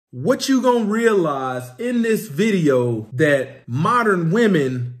what you gonna realize in this video that modern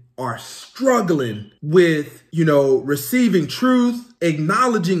women are struggling with, receiving truth,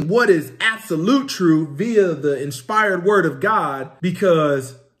 acknowledging what is absolute truth via the inspired word of God,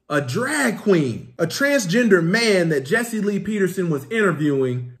 because a drag queen, a transgender man that Jesse Lee Peterson was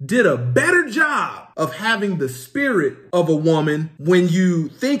interviewing, did a better job of having the spirit of a woman when you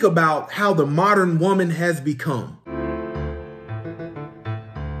think about how the modern woman has become.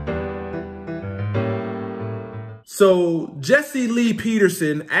 So Jesse Lee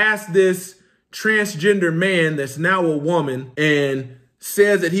Peterson asked this transgender man that's now a woman and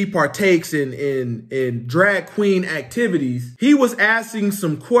says that he partakes in drag queen activities. He was asking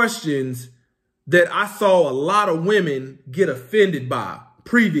some questions that I saw a lot of women get offended by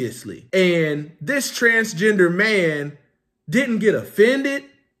previously. And this transgender man didn't get offended,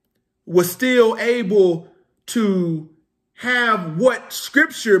 was still able to have what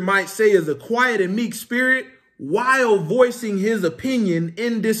scripture might say is a quiet and meek spirit while voicing his opinion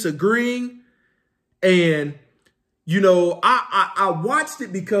in disagreeing. And I watched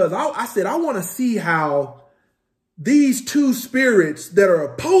it because I said, I want to see how these two spirits that are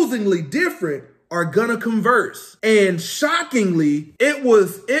opposingly different are gonna converse. And shockingly, it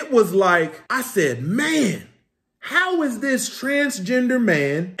was like, I said, man, how is this transgender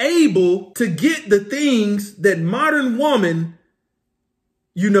man able to get the things that modern woman,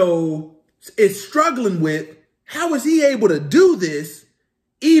 is struggling with? How is he able to do this,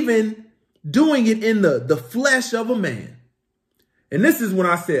 even doing it in the flesh of a man? And this is when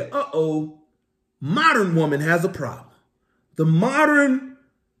I said, uh-oh, modern woman has a problem. The modern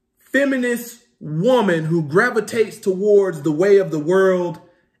feminist woman who gravitates towards the way of the world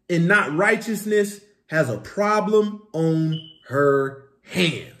and not righteousness has a problem on her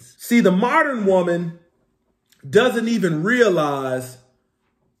hands. See, the modern woman doesn't even realize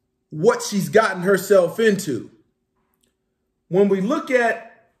what she's gotten herself into. When we look at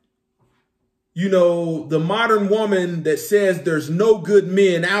the modern woman that says there's no good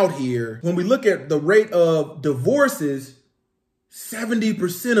men out here, when we look at the rate of divorces,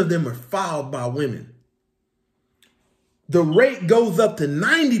 70% of them are filed by women. The rate goes up to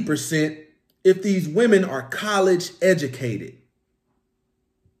 90% if these women are college educated.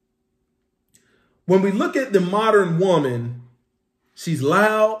 When we look at the modern woman, she's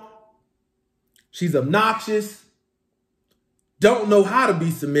loud, she's obnoxious, don't know how to be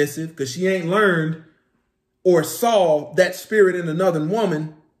submissive because she ain't learned or saw that spirit in another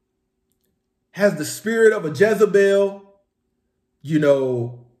woman, has the spirit of a Jezebel,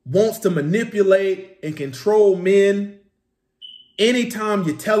 wants to manipulate and control men. Anytime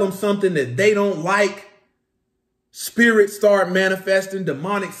you tell them something that they don't like, spirits start manifesting,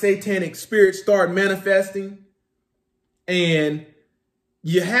 demonic, satanic spirits start manifesting. And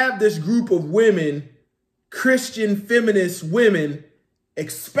you have this group of women, Christian feminist women,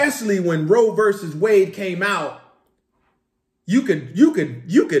 especially when Roe versus Wade came out, you could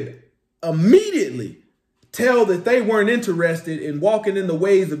immediately tell that they weren't interested in walking in the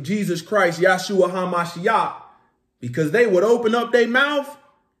ways of Jesus Christ, Yahshua HaMashiach, because they would open up their mouth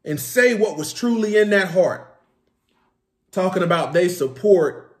and say what was truly in that heart. Talking about they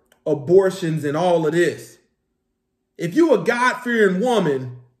support abortions and all of this. If you a God-fearing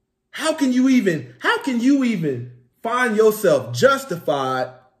woman, how can you even find yourself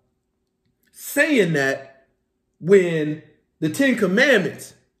justified saying that when the 10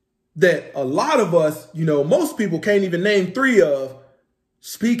 Commandments that a lot of us, most people can't even name 3 of,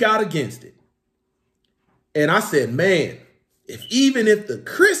 speak out against it? And I said, man, even if the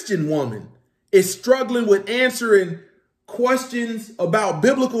Christian woman is struggling with answering questions about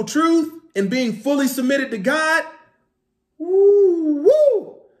biblical truth and being fully submitted to God,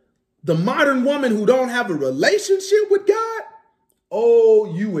 the modern woman who don't have a relationship with God,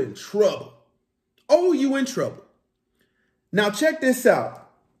 oh, you in trouble. Oh, you in trouble. Now check this out.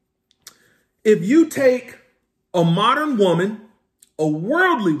 If you take a modern woman, a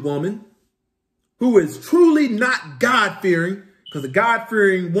worldly woman, who is truly not God-fearing, because a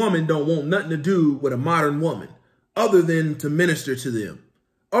God-fearing woman don't want nothing to do with a modern woman other than to minister to them,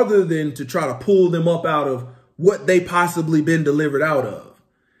 other than to try to pull them up out of what they possibly been delivered out of.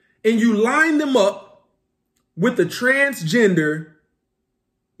 And you line them up with the transgender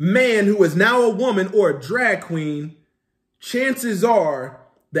man who is now a woman or a drag queen, chances are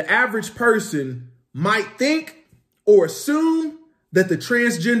the average person might think or assume that the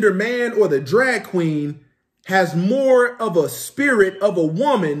transgender man or the drag queen has more of a spirit of a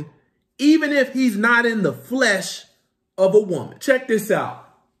woman, even if he's not in the flesh of a woman. Check this out.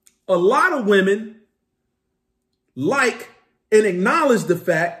 A lot of women like and acknowledge the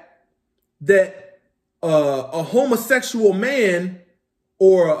fact that a homosexual man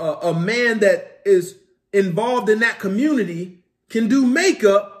or a man that is involved in that community can do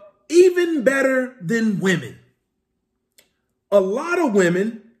makeup even better than women. A lot of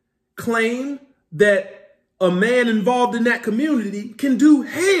women claim that a man involved in that community can do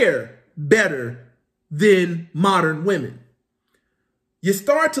hair better than modern women. You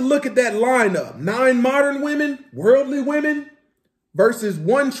start to look at that lineup, 9 modern women, worldly women, versus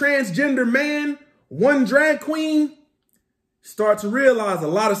 1 transgender man, 1 drag queen, start to realize a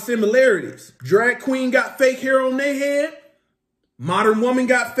lot of similarities. Drag queen got fake hair on their head. Modern woman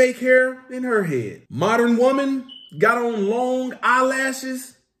got fake hair in her head. Modern woman got on long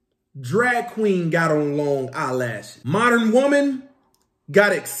eyelashes. Drag queen got on long eyelashes. Modern woman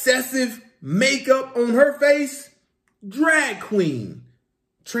got excessive makeup on her face. Drag queen.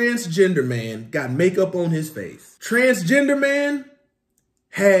 Transgender man got makeup on his face. Transgender man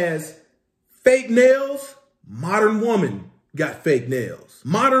has fake nails. Modern woman got fake nails.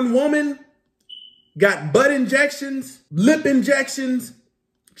 Modern woman got butt injections, lip injections.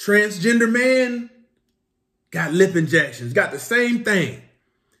 Transgender man got lip injections, got the same thing.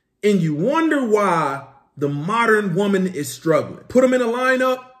 And you wonder why the modern woman is struggling. Put them in a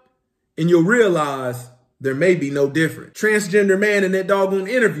lineup and you'll realize there may be no difference. Transgender man in that doggone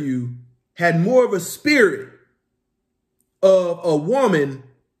interview had more of a spirit of a woman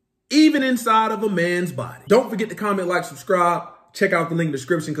even inside of a man's body. Don't forget to comment, like, subscribe. Check out the link in the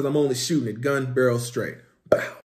description because I'm only shooting it gun barrel straight. Bow.